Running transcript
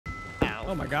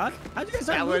Oh my God! How'd you guys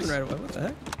start moving right away? What the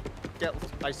heck?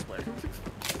 I swear.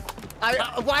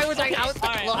 Why was I out? All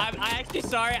right, I'm actually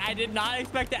sorry. I did not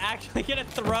expect to actually get a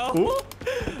throw.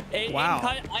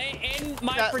 Wow. In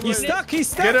my forgiveness. He's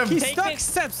stuck. Get him. He's stuck.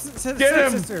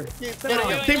 Get him.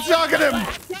 Keep sucking him.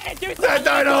 That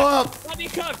dino up. Let me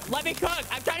cook. Let me cook.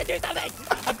 I'm trying to do something.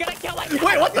 I'm gonna kill myself.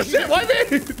 Wait, what the shit? Why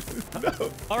me? No.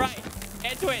 All right,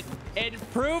 Entoan. It's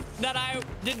proof that I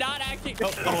did not actually.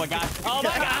 Oh my God. Oh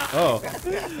my God. Oh.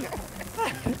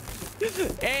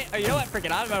 Hey, you know what? Freaking,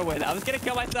 I'm gonna win. I was gonna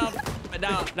kill myself, but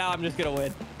now I'm just gonna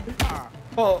win.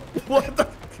 Oh, what the?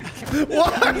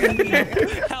 What?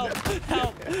 Help!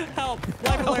 Help!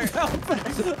 Life alert!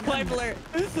 Life alert!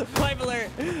 Life alert!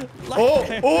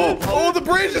 Oh! The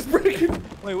bridge is breaking.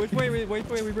 Wait, which way we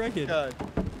break it? Oh,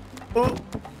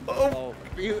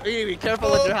 you need to be careful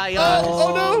with your high odds.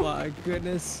 Oh no! Oh my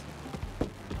goodness!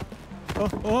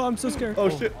 Oh, I'm so scared. Oh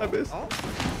shit! I missed.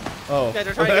 Oh, Yeah,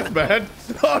 that's bad.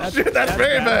 Oh shit! That's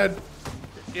very bad.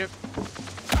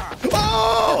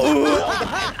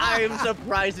 Oh! I am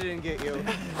surprised I didn't get you.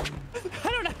 I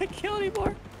don't know how to kill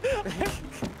anymore.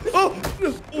 Oh!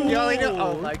 You only know.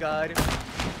 Oh my God.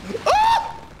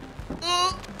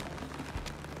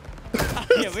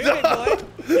 Yeah, we made boy.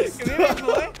 Come here,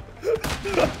 boy.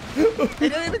 He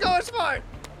didn't even go as smart.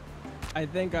 I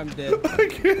think I'm dead. I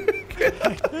can't get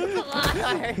up.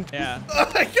 Yeah.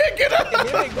 I can't get up. Come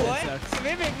here, big boy. Come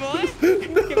here, big boy.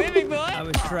 Come here, big boy. I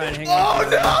was trying to hang Oh on.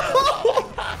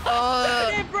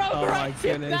 no! It broke Oh my right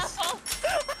goodness. now.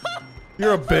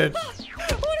 You're a bitch. What do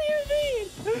you mean?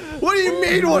 What do you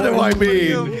mean? What do I What do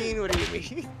you mean? mean? What do you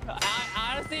mean?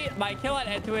 Honestly, my kill on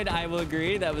Entoan, I will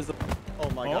agree, that was. Oh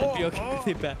my God.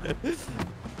 Really bad.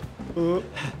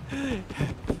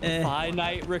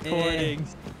 Finite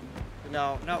recordings.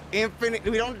 No, infinite.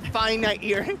 We don't find that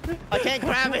here. I can't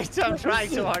grab it. I'm trying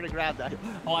so hard to grab that.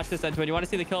 Oh, watch this, Entoan. You want to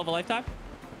see the kill of a lifetime?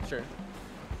 Sure.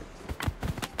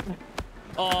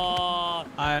 Oh.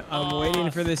 I'm waiting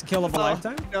for this kill of a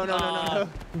lifetime. No.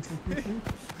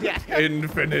 Yeah.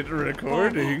 Infinite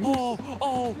recording.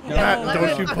 Oh. Matt, No,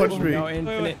 don't you punch me. No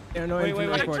infinite. No Wait, infinite wait,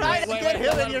 I'm recording. trying to Wait, get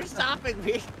him wait, and you're stopping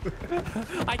me.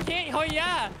 I can't. Oh,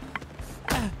 yeah.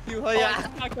 You, I yeah.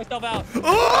 just knocked myself out.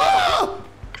 Oh!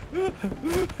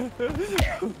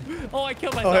 Oh, I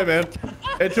killed Oh, myself. hey, man.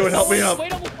 Entoan, help me up.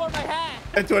 Wait, almost wore my hat.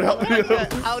 Entoan, help me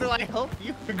up. How do I help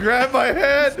you? Grab my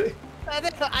head.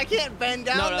 I can't bend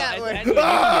down that way.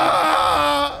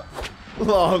 Ah!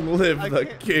 Long live I the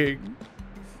can't. king.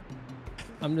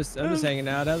 I'm just hanging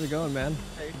out. How's it going, man?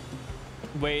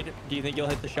 Wade, do you think you'll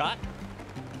hit the shot?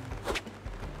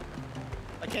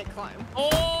 I can't climb.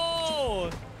 Oh!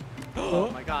 Oh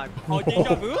my God. Oh,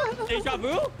 deja vu? Deja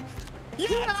vu?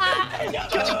 I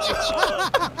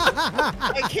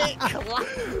can't climb.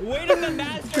 Wait a the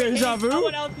master Deja hit vu?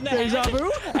 someone else in the Deja head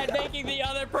vu? and making the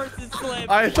other person slip.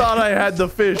 I thought I had the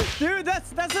fish. Dude, that's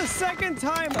the second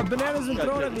time a banana's been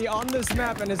thrown at me on this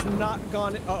map and it's not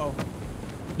gone. Uh-oh.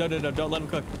 No, don't let him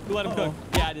cook. Let him cook.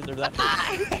 Yeah, I deserve that.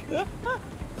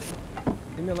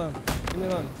 Leave me alone. Leave me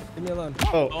alone. Leave me alone.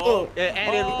 Oh.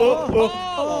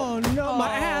 Oh, no, my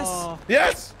ass.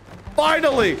 Yes!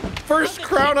 Finally! First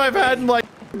crown I've had in like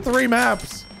 3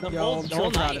 maps. Yo, I'm so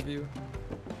proud of you.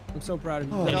 I'm so proud of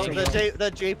you. No, Thanks so much.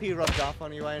 the JP rubbed off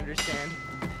on you, I understand.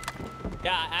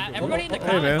 Yeah, everybody in the Hey,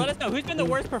 comments, man. let us know who's been the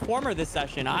worst performer this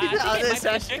session. I think it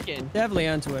might be Chicken. Definitely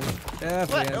Entoan.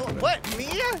 Definitely Entoan. What? Me?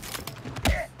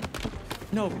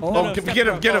 No. Oh, get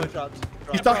him.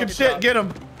 He's talking shit. Get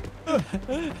him.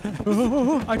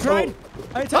 I tried.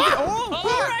 I tried.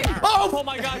 Oh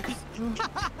my God.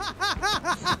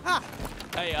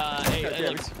 Hey,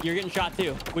 you're getting shot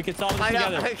too. We can solve this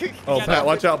together. Oh, Pat,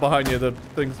 watch out behind you. The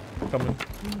thing's coming.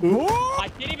 I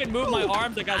can't even move my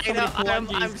arms. I got so many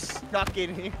lunges. I'm stuck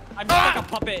in here. I'm just like a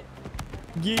puppet.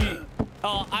 Yeah.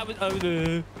 Oh, I was.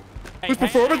 Whose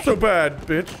performance so bad,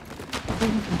 bitch?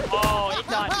 Oh, it's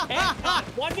not.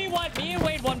 1v1. Me and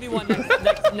Wade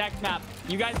 1v1 next map.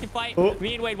 You guys can fight.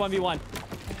 Me and Wade 1v1.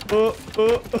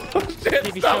 Shit,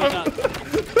 Maybe stop shows him. up.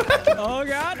 Oh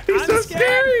God. He's so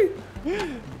scary.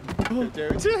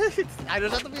 I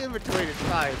don't have to be in between. It's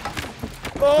fine.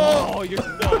 Oh, you're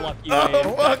so lucky, Wade.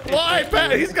 Oh, fuck. Why,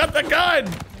 Pat? He's got the gun.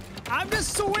 I'm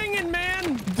just swinging,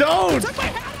 man. Don't. Took my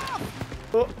hat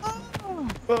off.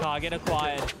 Oh, get it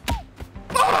quiet.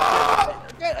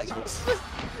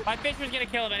 My fish was gonna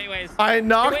kill him anyways. I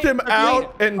knocked him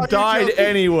out and died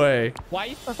anyway. Why are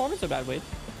you performing so bad, Wade?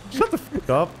 Shut the fuck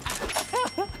up.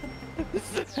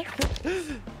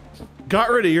 Got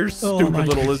rid of your stupid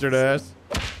little lizard ass.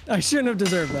 I shouldn't have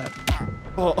deserved that.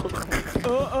 Oh.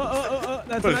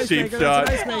 That's What a a nice cheap maker. shot.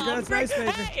 That's a nice maker. That's a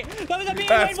nice maker. Hey, that was a me and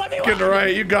That's Wade 1v1. fucking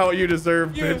right. You got what you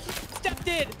deserve, You bitch. stepped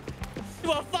in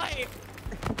to a fight.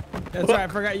 That's right. I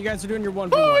forgot you guys are doing your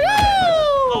 1v1.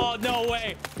 Oh, no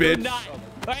way. You're Bitch. not. All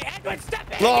right, Edwin,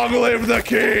 step in. Long live the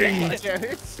king.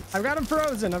 I've got him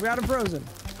frozen. I've got him frozen.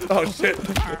 Oh, shit.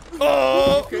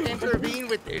 Oh. You could intervene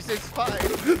with this. It's fine.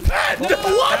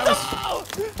 What the?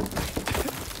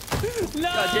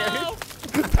 No.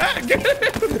 Pat, get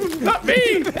him. Not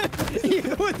me.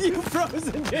 With you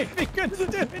frozen, JP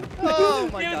couldn't do it. Oh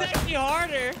my It was god. actually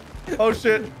harder. Oh,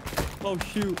 shit. Oh,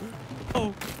 shoot.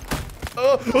 Oh,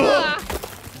 Oh.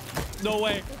 no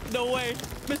way. No way.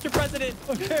 Mr. President.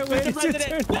 Okay, wait, Mr. it's your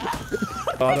President. turn.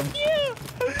 Got him. You.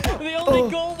 The only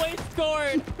goal Wade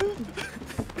scored.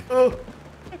 Oh.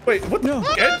 Wait, what the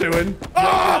fuck Ed doing? have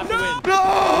Oh, to win.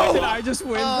 Did no. I just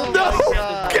win? Oh No. my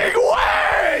god. King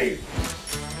way.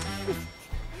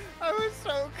 I was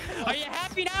so Are you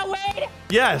happy now, Wade?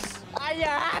 Yes. Are you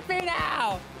happy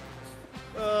now?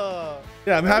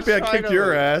 Yeah, I'm happy I trying kicked to your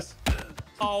win. ass.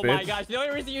 Oh my Bitch. gosh. The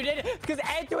only reason you did it is because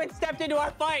Entoan stepped into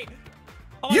our fight.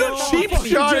 Oh, You no. cheap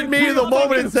shotted me the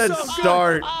moment it said So good.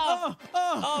 start. Oh,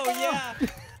 yeah.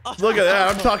 Look at that.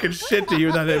 I'm talking shit to you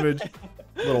in that image.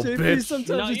 Little JP, bitch. sometimes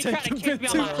No, you you take trying it to a kick me bit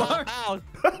on too my far. house.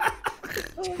 I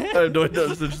have no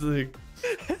idea such thing. I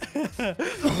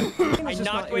It's just knocked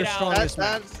not Wade your out.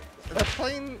 strongest the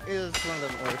plane is one of the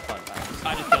more fun I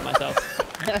just killed myself.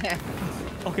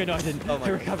 Okay, no, I didn't. Oh my I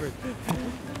recovered.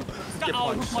 Stop. Get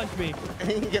Oh, who punched. punched me?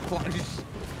 times. You get plunged.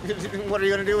 What are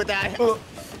you gonna do with that?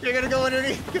 You're gonna go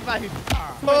underneath. Goodbye.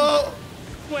 Oh.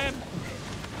 Swim.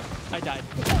 I died.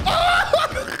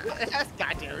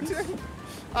 God, dude.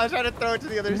 I was trying to throw it to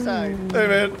the other side. Hey,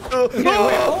 man. Oh.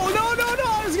 Oh, no, no, no.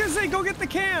 I was going to say, go get the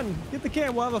can. Get the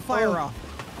can. We'll have a fire off.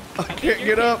 I can't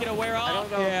get up. Gonna wear off. I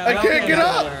don't know. Yeah, I can't get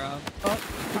up.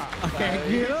 Okay,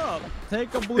 get up.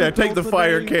 Take a blue Yeah, take the pill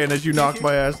fire today. can as you knocked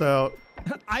my ass out.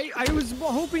 I was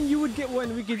hoping you would get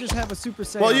one. We could just have a Super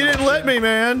Saiyan. Well, you didn't let me,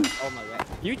 man. Oh my god.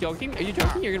 You joking? Are you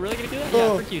joking? You're really gonna do that? Oh.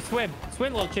 Yeah, frick you. Swim.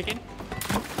 Swim, little chicken.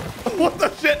 What the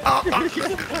shit? Oh.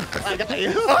 I got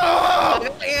you.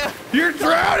 Oh. Yeah. You're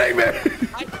drowning me.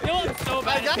 I feel I'm so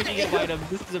bad got at picking you. up items.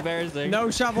 This is embarrassing. No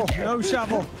shovel. No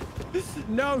shovel.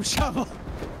 No shovel.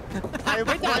 I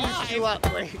plunged you up.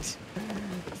 Wait.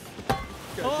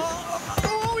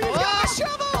 Oh, you got the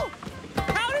shovel.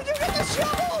 How did you get the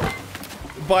shovel?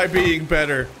 By being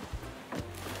better.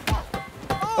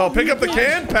 Oh, pick up the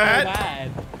can, So Pat.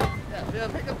 bad. Yeah,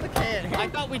 pick up the can. I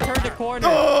thought we turned a corner.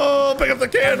 Oh, pick up the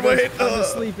can. Wait. I'm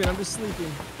just sleeping. I'm just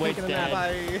sleeping. Wade's Taking a dead. nap.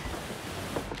 Bye.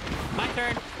 My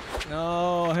turn.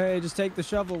 No, hey, just take the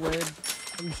shovel, Wade.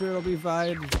 I'm sure it'll be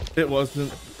fine. It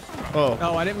wasn't. Oh.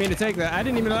 Oh, I didn't mean to take that. I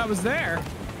didn't even know that was there.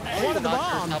 I wanted the Knock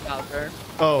bomb. yourself out there.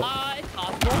 Oh. It's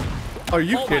possible. Are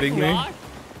you Oh my kidding me? gosh.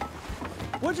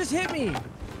 What just hit me?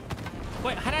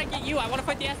 Wait, how did I get you? I want to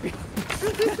fight the SB.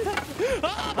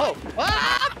 Oh!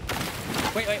 Ah!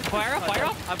 Wait, fire off, fire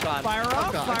off. I'm gone. Fire I'm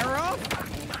off, gone. fire off.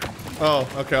 Oh,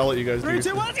 okay. I'll let you guys 3, do.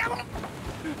 2, 1, go!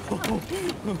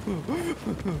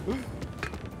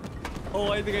 Oh,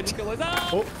 I think I just killed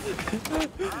myself. Oh.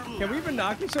 Can we even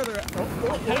knock each other out? I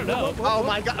don't know. Oh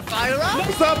my god, fire up!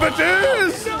 What's up,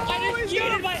 bitches? No, I just he's cheated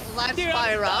got- my. Let's Dude, I'm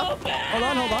fire so up. bad.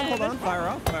 Hold on. Fire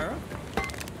off, fire off.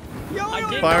 Yo, I we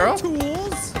don't did- have Fire no off?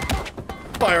 tools.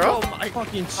 Fire Oh up. my god.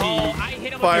 Fucking cheat. Oh, I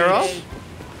hit him Fire with off?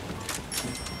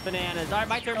 the bananas. All right,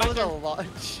 my turn. That My was a turn.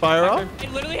 launch. Fire My up. turn.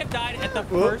 I literally have died at the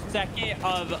first second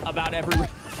of about every.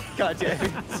 God damn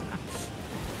it.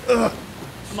 Ugh.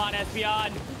 Come on,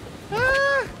 Espeon.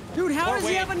 Dude, how Or does he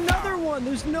wait. have another one?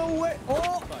 There's no way.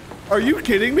 Oh, Are you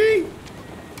kidding me?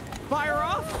 fire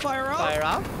off, fire off. Fire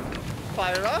up.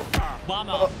 Fire up. Bomb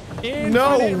off. Infinite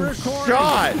No recording.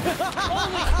 shot.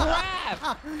 Holy crap!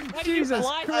 How did you Jesus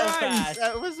fly so Christ. fast?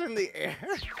 That was in the air.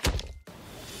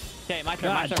 Okay, my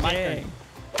turn. My God turn. My dang. turn.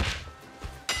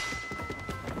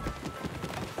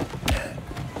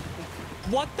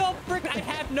 What the frick? I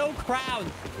have no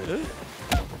crowns.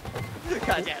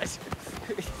 God damn it.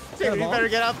 Dude, you better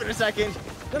get up in a second.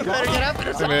 You better get up in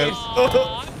a Hey, man. second.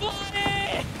 Oh, I'm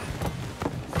flying!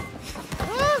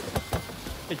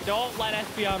 Don't let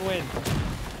Espeon win.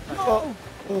 Oh,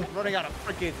 I'm running out of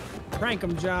freaking. prank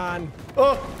him, John.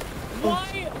 Oh.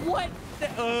 Why? What? I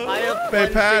have Hey,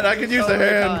 plunged Pat, I you could use so a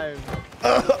many hand.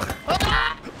 times.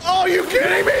 Oh, you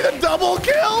kidding me? The double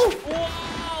kill?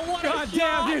 Wow, what God a damn,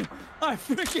 shot. dude. I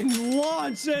freaking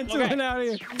launched Entoan Okay. out of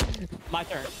here. My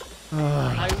turn.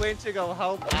 I went to go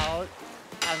help out,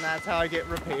 and that's how I get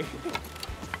repaid.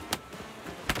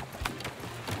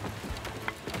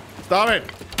 Stop it.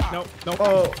 Nope.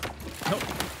 Oh.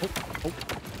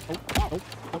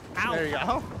 Ow. There you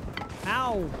go.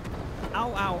 Ow.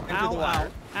 Ow, ow, Into the ow, ow,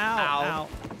 water. ow, ow.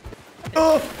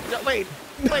 Oh, No, wait.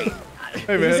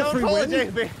 hey You man. don't pull it,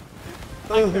 JP.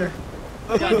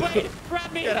 Wait,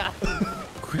 grab me. Get out.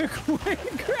 Quick way,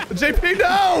 grab. JP,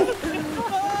 no!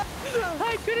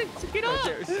 I couldn't get up.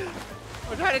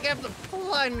 I'm trying to get the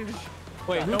plunge.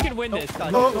 Wait, who can win this?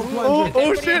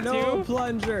 Oh shit! No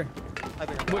plunger. I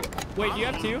think Wait, do you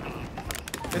have 2?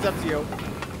 it's up to you.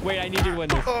 Wait, I need you to win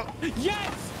this.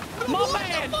 Yes! My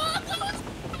man!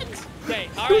 Okay,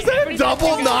 all Was right, that everybody-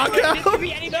 double knockout? This could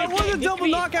be anybody's That game. wasn't This double could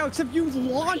be- knockout, except you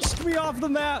launched me off the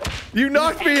map. You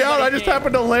knocked me out. I just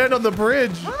happened to land on the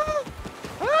bridge.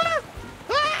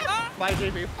 Bye,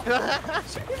 JP.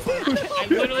 I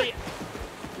literally...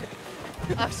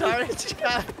 I'm sorry.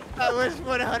 That was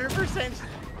 100%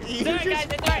 It's all right, guys,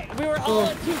 it's all right. We were all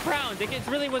at 2 crowns. It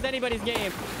really was anybody's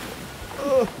game.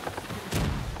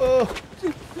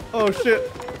 Oh shit!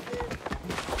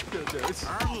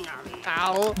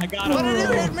 Ow. I got him. What did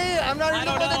you hit me? I'm not I even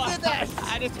don't the know. one that did that.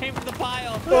 I just came for the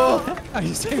pile. I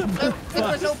saved There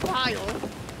was no pile.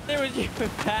 There was you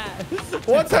and Pat.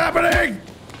 What's happening?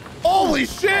 Holy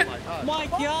shit! My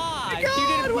God.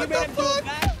 God, You what made the him do a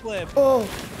backflip. Oh,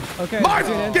 Okay. my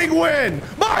dude, fucking win!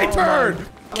 My turn!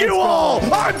 You go. all!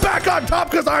 I'm back on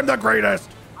top because I'm the greatest!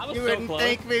 I was You so wouldn't close.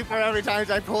 thank me for every time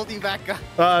I pulled you back up.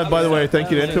 By the way, thank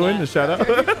you to that was Entoan, the shout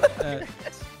out.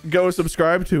 Go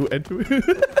subscribe to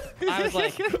Entoan. I was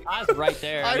like, I was right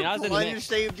there. I mean, I was in the plunge mix.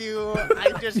 saved you.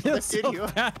 I just You're lifted so you.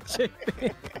 bad,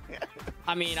 JP.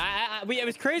 I mean, it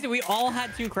was crazy. We all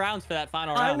had 2 crowns for that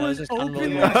final I round. That was just openly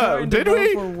unbelievable. trying to Did go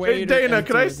we? for Hey, Wade or Dana,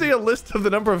 can I Entoan. see a list of the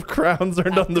number of crowns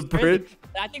earned on the That was crazy. bridge?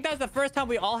 I think that was the first time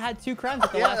we all had 2 crowns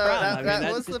at the Yeah, last round. I mean, that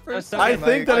that's was the just- first that's I time.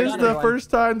 think that I is got the it. first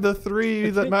time the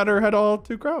 3 that matter had all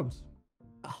 2 crowns.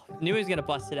 Knew he was gonna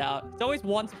bust it out. It's always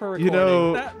once per recording. You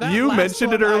know, That you last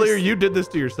mentioned it one I earlier. s- You did this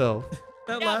to yourself.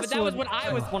 That yeah, last but that was one- when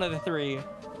I was one of the 3.